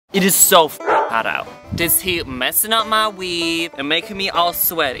It is so hot out. This heat messing up my weave and making me all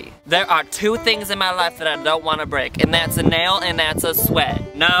sweaty. There are two things in my life that I don't want to break, and that's a nail and that's a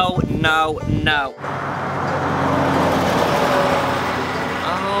sweat. No, no, no.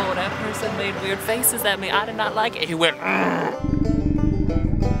 Oh, that person made weird faces at me. I did not like it. He went,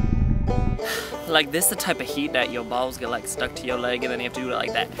 like, this is the type of heat that your balls get like stuck to your leg and then you have to do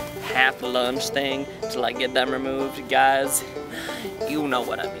like that half lunge thing to like get them removed. Guys, you know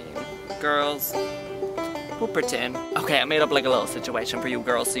what I mean. Girls, we'll pretend. Okay, I made up like a little situation for you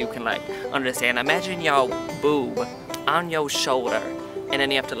girls so you can like understand. Imagine your boob on your shoulder and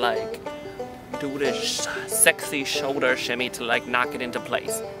then you have to like do this sexy shoulder shimmy to like knock it into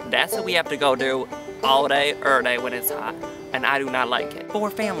place. That's what we have to go do all day, every day when it's hot. And I do not like it.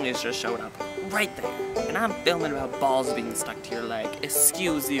 4 families just showed up right there. And I'm filming about balls being stuck to your leg.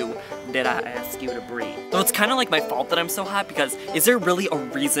 Excuse you, did I ask you to breathe? So it's kind of like my fault that I'm so hot because is there really a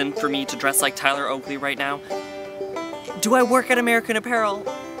reason for me to dress like Tyler Oakley right now? Do I work at American Apparel?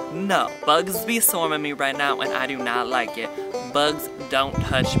 No. Bugs be swarming me right now and I do not like it. Bugs don't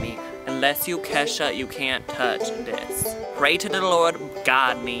touch me. Unless you Kesha, you can't touch this. Pray to the Lord,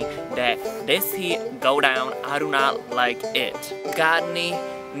 God me, that this heat go down. I do not like it. God me,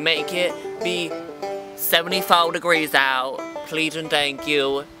 make it be 74 degrees out. Please and thank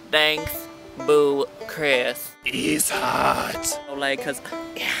you. Thanks, boo, Chris. It's hot. Like, cause,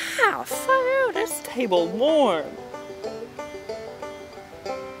 yeah, fire this table warm.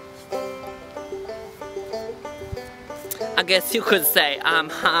 I guess you could say I'm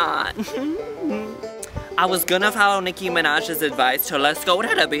hot. I was gonna follow Nicki Minaj's advice to let's go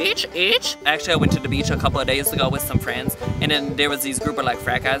to the beach, Actually, I went to the beach a couple of days ago with some friends, and then there was these group of like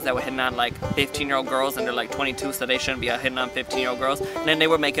frat guys that were hitting on like 15-year-old girls, and they're like 22, so they shouldn't be hitting on 15-year-old girls. And then they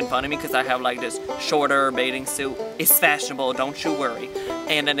were making fun of me because I have like this shorter bathing suit. It's fashionable, don't you worry.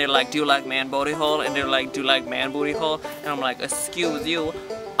 And then they're like, do you like man booty hole? And they're like, do you like man booty hole? And I'm like, excuse you.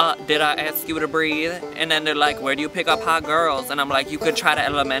 Did I ask you to breathe? And then they're like, where do you pick up hot girls? And I'm like, you could try to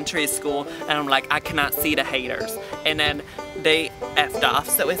elementary school. And I'm like, I cannot see the haters. And then they effed off,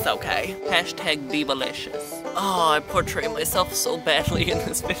 so it's okay. Hashtag Divalicious. Oh, I portray myself so badly in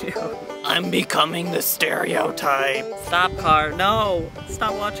this video. I'm becoming the stereotype. Stop, car. No,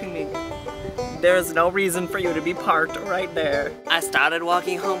 stop watching me. There is no reason for you to be parked right there. I started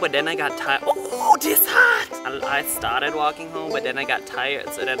walking home, but then I got tired. Oh, this hot! I started walking home, but then I got tired,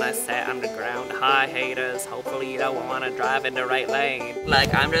 so then I sat on the ground. Hi, haters. Hopefully you don't want to drive in the right lane.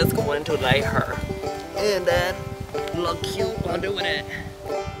 Like, I'm just going to lay her. And then look cute while doing it.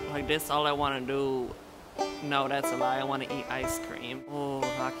 Like, this all I want to do. No, that's a lie. I want to eat ice cream. Oh,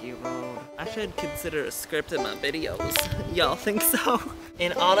 rocky road. I should consider a script in my videos. Y'all think so?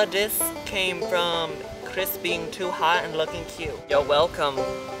 And all of this came from Chris being too hot and looking cute. You're welcome,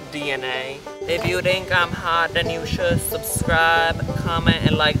 DNA. If you think I'm hot, then you should subscribe, comment,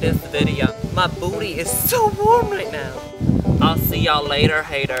 and like this video. My booty is so warm right now. I'll see y'all later,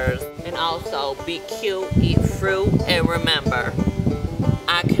 haters. And also, be cute, eat fruit, and remember,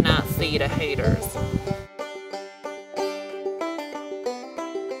 I cannot see the haters.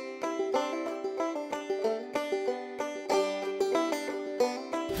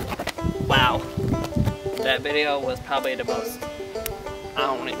 Wow, that video was probably the most, I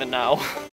don't even know.